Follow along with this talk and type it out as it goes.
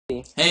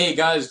Hey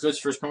guys,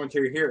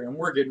 GlitchesVSCommentary here, and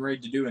we're getting ready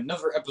to do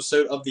another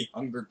episode of the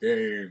Hunger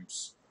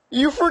Games.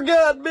 You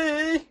forgot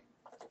me!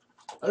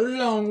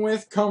 Along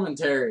with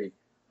commentary.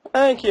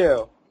 Thank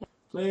you.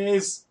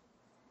 Please.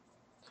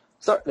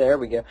 Start. There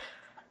we go.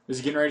 Is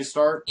it getting ready to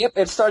start? Yep,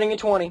 it's starting at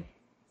 20.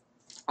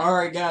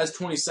 Alright guys,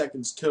 20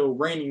 seconds till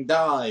raining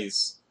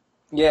dies.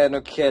 Yeah,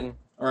 no kidding.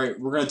 Alright,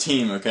 we're gonna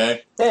team,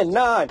 okay? 10,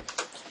 9.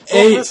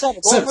 Eight, Going for the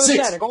center. Going for the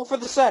center. Going for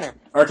the center.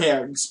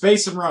 Okay,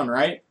 space and run,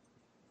 right?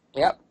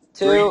 Yep.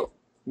 2. 3,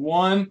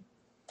 1,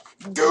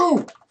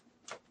 go!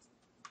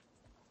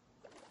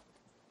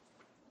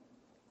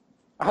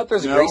 I hope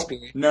there's a grace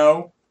period.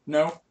 No.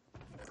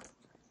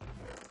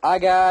 I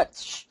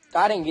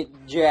didn't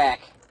get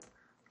jack.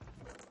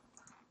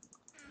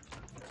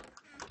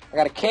 I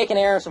got a cake and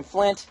arrow, some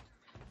flint.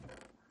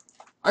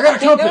 I got a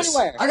compass! Go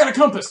anywhere. I got a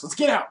compass! Let's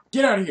get out!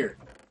 Get out of here!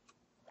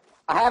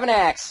 I have an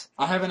axe.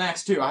 I have an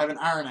axe too. I have an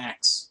iron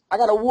axe. I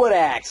got a wood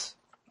axe.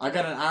 I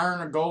got an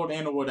iron, a gold,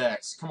 and a wood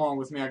axe. Come on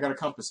with me. I got a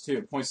compass, too.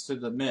 It points to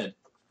the mid.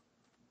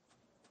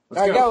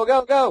 Let's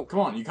go. Go. Come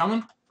on. You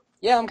coming?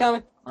 Yeah, I'm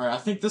coming. Alright, I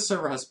think this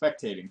server has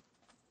spectating.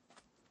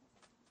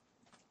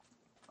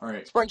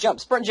 Alright.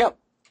 Sprint jump.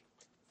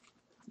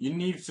 You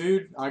need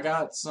food? I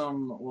got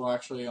some... Well,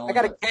 actually, I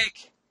got a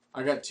cake.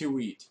 I got 2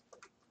 wheat.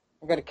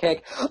 I got a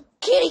cake.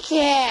 Kitty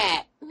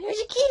cat! There's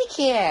a kitty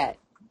cat!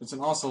 It's an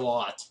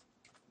ocelot.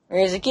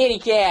 There's a kitty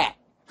cat!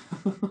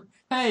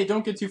 Hey,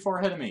 don't get too far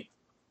ahead of me.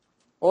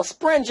 Well,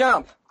 sprint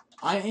jump.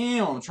 I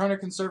am. I'm trying to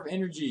conserve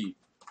energy.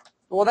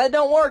 Well, that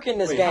don't work in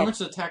this Wait, game. how much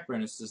attack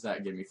bonus does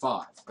that give me?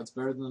 5. That's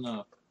better than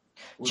a...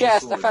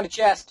 Chest. I found a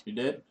chest. You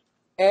did?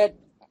 It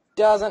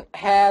doesn't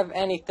have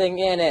anything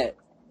in it.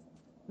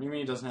 What do you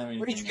mean it doesn't have anything?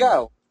 Where did you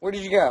go? Where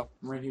did you go?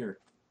 I'm right here.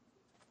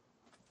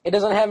 It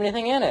doesn't have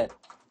anything in it.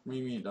 What do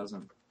you mean it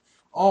doesn't?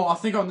 Oh, I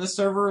think on this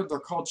server, they're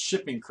called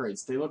shipping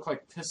crates. They look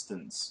like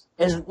pistons.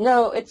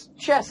 No, it's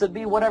chest. It'd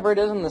be whatever it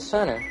is in the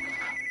center.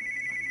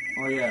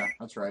 Oh, yeah,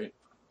 that's right.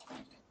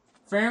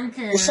 Farm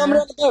care. There's somebody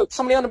on the boat.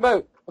 Somebody on the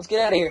boat. Let's get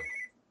out of here.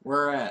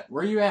 Where at?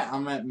 Where you at?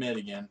 I'm at mid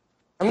again.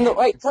 I'm in the...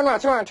 Wait, turn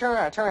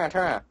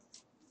around.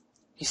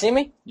 You see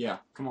me? Yeah,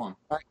 come on.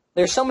 All right.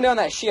 There's somebody on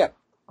that ship.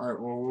 Alright,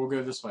 well, we'll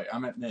go this way.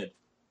 I'm at mid.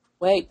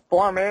 Wait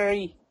for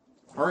me.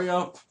 Hurry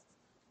up.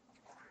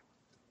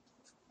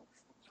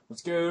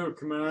 Let's go.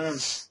 Come on.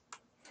 Let's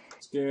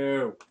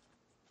go.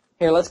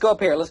 Here, let's go up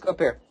here.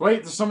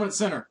 Wait, there's someone at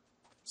center.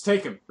 Let's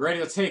take him. You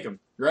ready? Let's take him.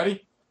 You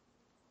ready?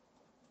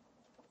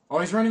 Oh,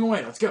 he's running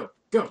away. Let's go.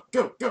 Go.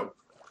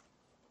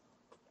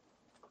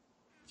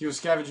 He was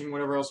scavenging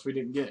whatever else we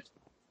didn't get.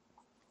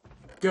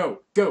 Go.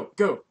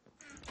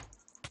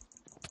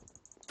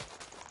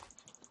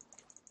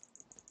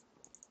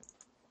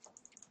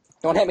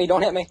 Don't hit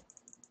me.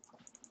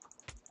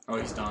 Oh,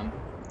 he's done.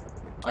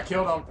 I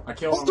killed him.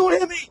 Oh, don't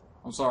hit me.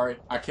 I'm sorry.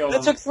 I killed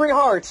him. That took 3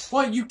 hearts.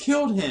 What? You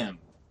killed him.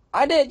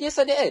 I did. Yes,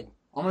 I did.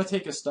 I'm gonna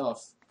take his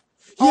stuff.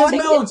 He has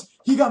melons.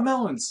 He got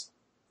melons.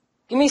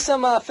 Give me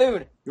some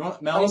food. You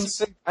want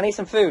melons? I need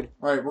some food.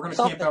 Alright, we're gonna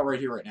camp out right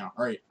here right now.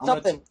 Alright. I'm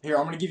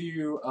gonna give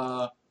you,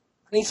 I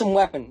need some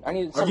weapon. I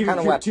need some kind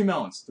of weapon. 2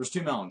 melons. There's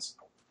 2 melons.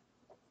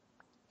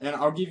 And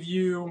I'll give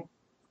you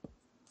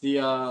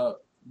the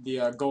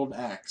gold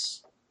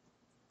axe.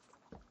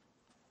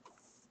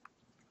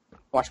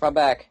 Watch my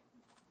back.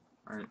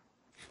 Alright.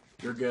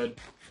 You're good.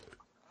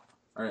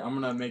 Alright, I'm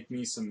gonna make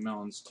me some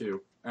melons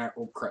too.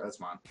 Oh crap, that's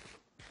mine.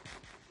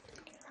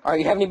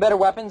 Alright, you have any better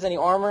weapons? Any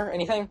armor?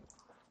 Anything?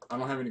 I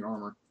don't have any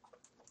armor.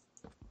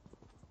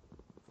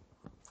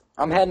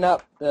 I'm heading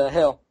up the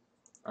hill.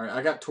 Alright,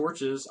 I got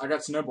torches. I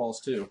got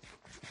snowballs too.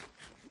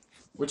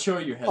 Which hill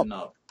are you heading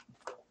up?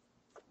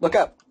 Look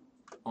up.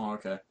 Oh,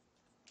 okay.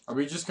 Are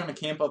we just gonna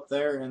camp up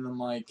there and then,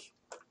 like,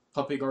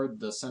 puppy guard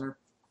the center?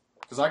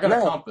 Because I got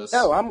a compass.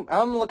 No,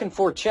 I'm looking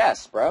for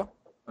chests, bro.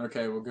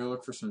 Okay, we'll go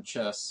look for some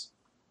chests.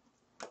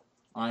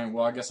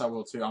 Well, I guess I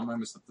will too. I'm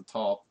almost at the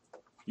top.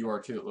 You are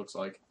too, it looks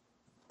like.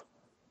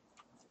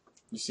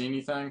 You see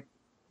anything?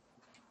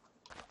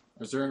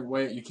 Is there any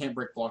way you can't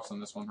break blocks on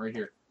this one? Right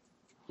here.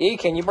 Yeah, you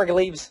can. You break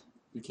leaves.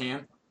 You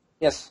can?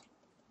 Yes.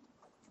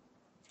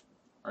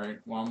 Alright,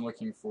 well, I'm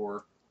looking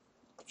for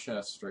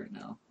chests right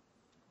now.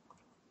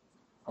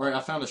 Alright, I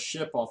found a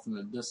ship off in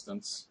the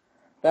distance.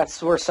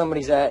 That's where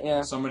somebody's at,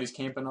 yeah. Somebody's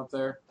camping up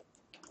there?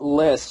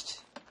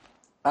 List.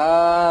 There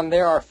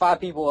are 5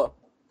 people.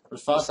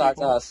 There's 5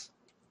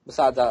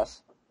 Besides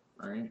us.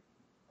 Alright.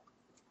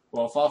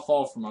 Well, if I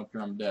fall from up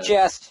here, I'm dead.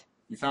 Chest.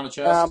 You found a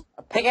chest?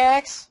 A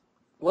pickaxe,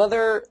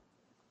 leather,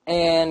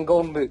 and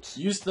golden boots.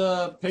 Use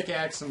the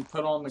pickaxe and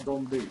put on the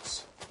golden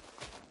boots.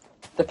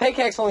 The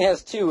pickaxe only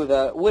has 2.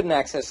 The wooden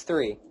axe has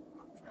 3.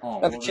 Oh,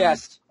 That's the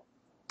chest.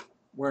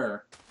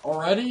 Where?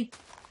 Already?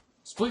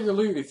 Split your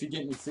loot if you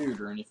get any food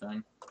or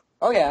anything.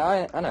 Oh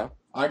yeah, I know.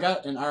 I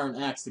got an iron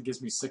axe that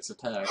gives me 6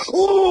 attacks.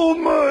 Oh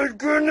my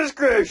goodness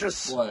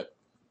gracious! What?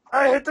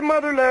 I hit the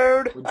mother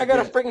load. I got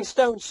a freaking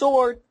stone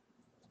sword.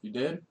 You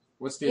did?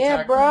 What's the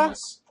attack bruh.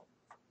 bonus?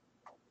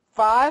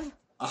 5?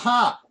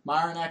 Aha!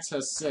 My iron axe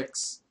has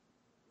 6.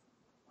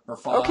 Or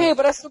 5. Okay,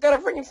 but I still got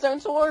a freaking stone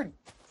sword.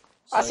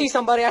 So, I see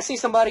somebody. I see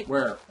somebody.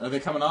 Where? Are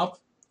they coming up?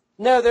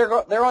 No,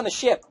 they're on the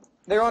ship.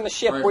 They're on the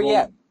ship. Right, Where you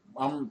at?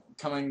 I'm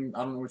coming. I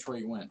don't know which way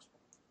you went.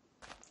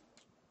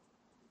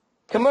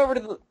 Come over to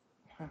the.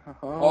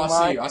 Oh, I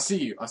see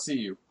you. I see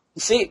you. I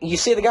see you. You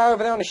see the guy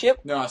over there on the ship?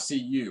 No, I see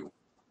you.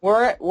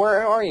 Where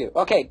are you?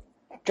 Okay,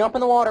 jump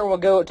in the water and we'll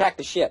go attack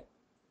the ship.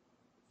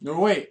 No,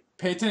 wait.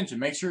 Pay attention.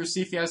 Make sure to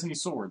see if he has any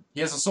sword.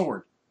 He has a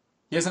sword.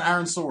 He has an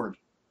iron sword.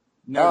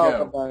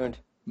 No go.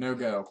 No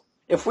go.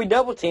 If we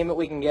double team it,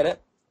 we can get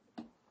it.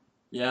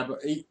 Yeah, but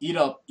eat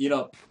up. Eat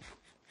up.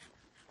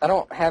 I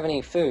don't have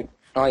any food.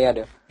 Oh, yeah, I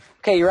do.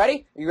 Okay, you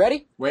ready? Are you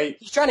ready? Wait.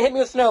 He's trying to hit me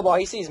with a snowball.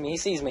 He sees me. He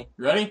sees me.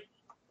 You ready?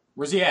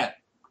 Where's he at?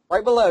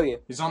 Right below you.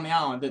 He's on the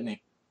island, didn't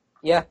he?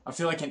 Yeah. I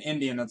feel like an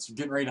Indian that's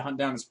getting ready to hunt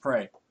down his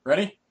prey.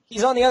 Ready?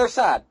 He's on the other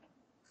side.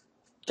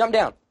 Jump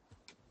down.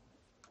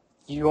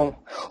 You won't.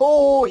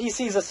 Oh, he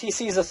sees us. He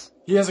sees us.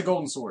 He has a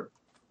golden sword.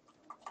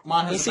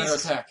 Mine has a better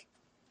attack.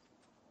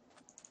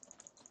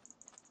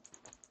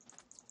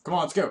 Come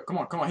on, let's go. Come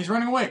on, come on. He's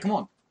running away. Come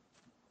on.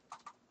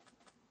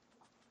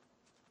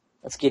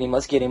 Let's get him.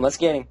 Let's get him. Let's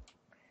get him.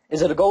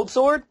 Is it a gold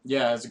sword?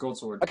 Yeah, it's a gold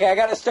sword. Okay, I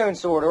got a stone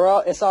sword.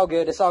 It's all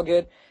good. It's all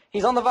good.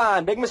 He's on the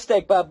vine. Big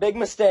mistake, bub. Big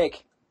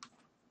mistake.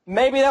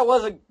 Maybe that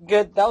was a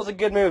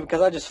good move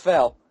because I just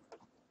fell.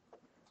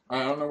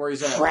 I don't know where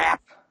he's at.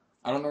 Crap.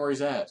 I don't know where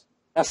he's at.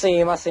 I see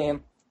him. I see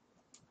him.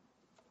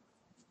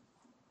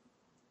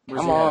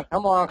 Where's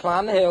Come on.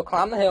 Climb the hill.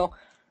 Climb the hill.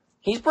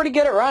 He's pretty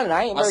good at running.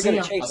 I ain't very good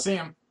at chasing. I see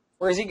him.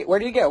 Where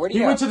did he go?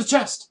 He went to the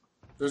chest.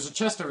 There's a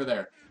chest over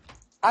there.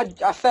 I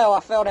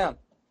fell down.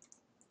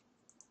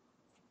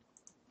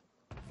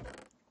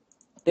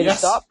 Did he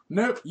stop?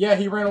 Nope. Yeah,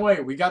 he ran away.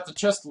 We got the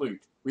chest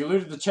loot. We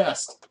looted the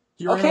chest.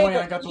 He ran away and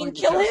I got the loot.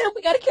 Kill him.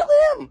 We gotta kill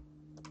him.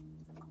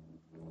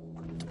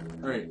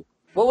 Alright.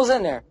 What was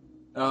in there?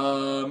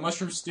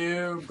 Mushroom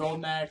stew,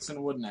 golden axe,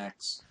 and wooden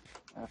axe.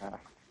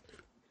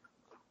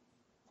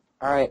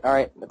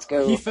 Alright, let's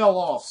go. He fell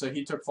off, so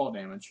he took fall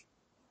damage.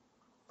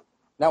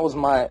 That was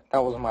my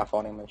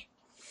fall damage.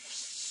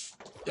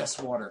 Yes,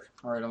 water.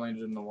 Alright, I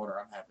landed in the water.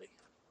 I'm happy.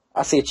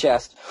 I see a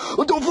chest.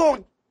 Oh, don't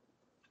fall!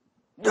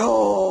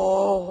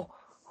 No!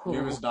 You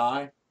almost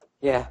die?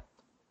 Yeah.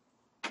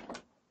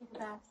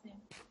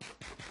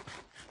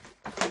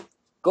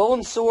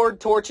 Golden sword,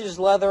 torches,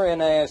 leather,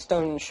 and a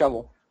stone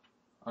shovel.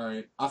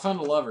 Alright, I found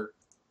a lever.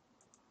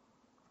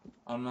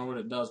 I don't know what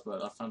it does,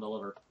 but I found a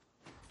lever.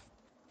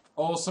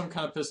 Oh, some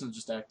kind of piston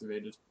just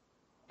activated.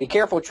 Be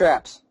careful of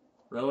traps.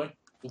 Really?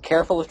 Be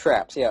careful of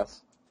traps,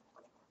 yes.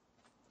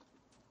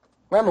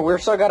 Remember, we're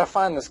still gotta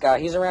find this guy.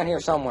 He's around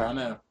here somewhere. I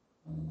know.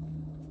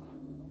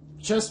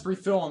 Chest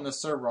refill on this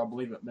server, I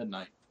believe, at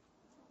midnight.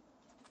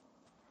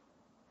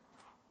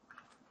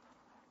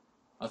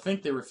 I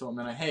think they refill at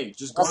midnight. Hey,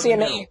 just guard the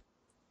middle.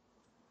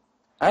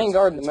 I ain't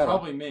guarding the middle. It's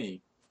probably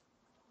me.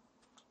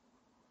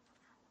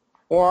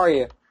 Where are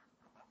you?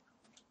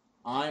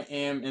 I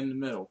am in the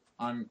middle.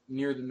 I'm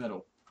near the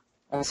middle.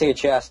 I see a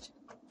chest.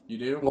 You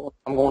do?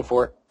 I'm going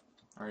for it.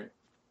 Alright.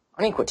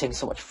 I need to quit taking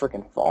so much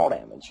freaking fall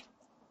damage.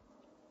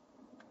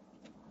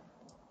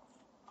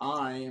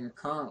 I am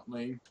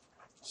currently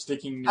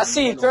sticking near I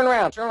see you. Turn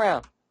around. Turn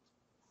around.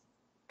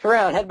 Turn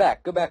around. Head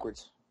back. Go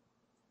backwards.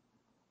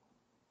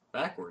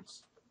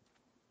 Backwards?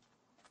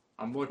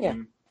 I'm looking.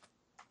 Yeah.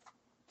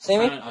 See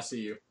me? I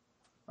see you.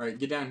 Alright,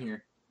 get down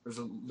here.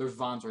 There's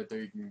vines right there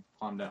you can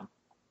climb down.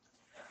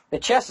 The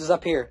chest is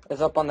up here.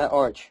 It's up on that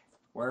arch.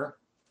 Where?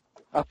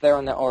 Up there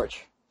on that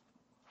arch.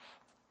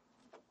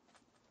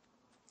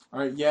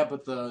 Alright, yeah,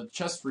 but the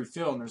chest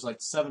refill and there's like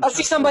 7 I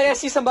see somebody. I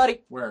see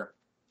somebody. Where?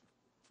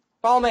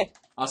 Follow me.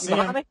 I see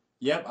him. Me?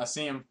 Yep, I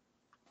see him.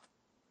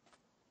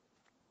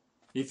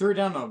 He threw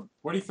down a...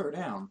 What did he throw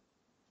down?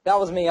 That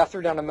was me. I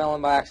threw down a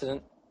melon by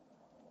accident.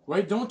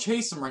 Wait, don't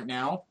chase him right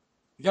now.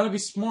 You gotta be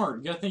smart.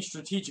 You gotta think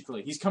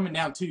strategically. He's coming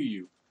down to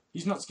you.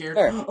 He's not scared.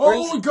 There.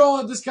 Oh my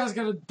god, this guy's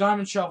got a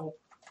diamond shovel.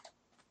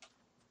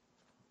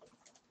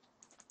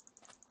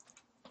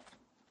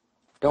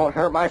 Don't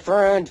hurt my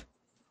friend.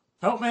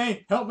 Help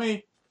me. Help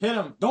me. Hit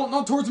him.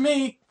 Don't towards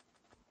me.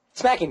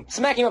 Smack him.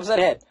 Smack him upside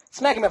the head.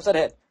 Smack him upside the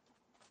head.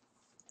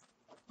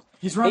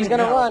 He's running. He's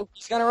gonna run.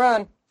 He's gonna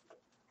run.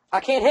 I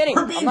can't hit him.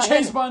 We're being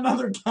chased by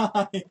another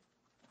guy.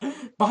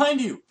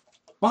 Behind you.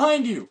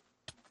 Behind you.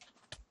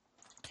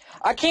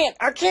 I can't.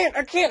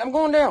 I'm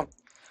going down.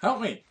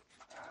 Help me.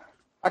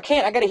 I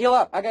can't. I gotta heal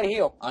up. I gotta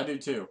heal. I do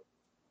too.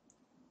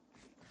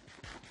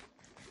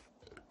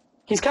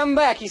 He's coming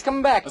back. He's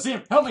coming back. I see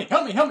him. Help me.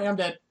 Help me. Help me. I'm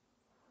dead.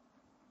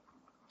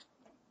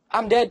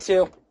 I'm dead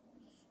too.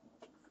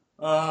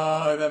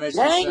 That makes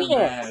me so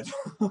mad.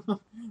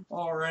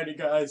 Alrighty,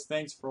 guys.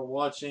 Thanks for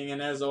watching.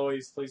 And as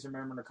always, please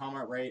remember to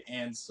comment, rate,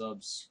 and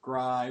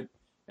subscribe.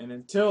 And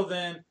until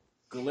then,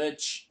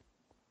 Glitch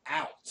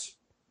out.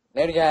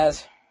 Later,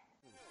 guys.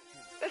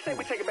 Let's say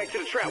we take it back to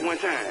the trap one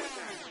time.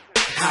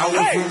 I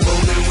went from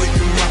rolling with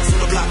the rocks on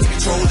the block to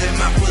controlling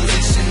my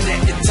position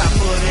at the top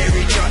of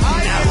every chart.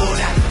 Now will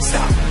not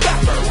stop.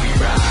 Rapper, we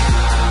ride.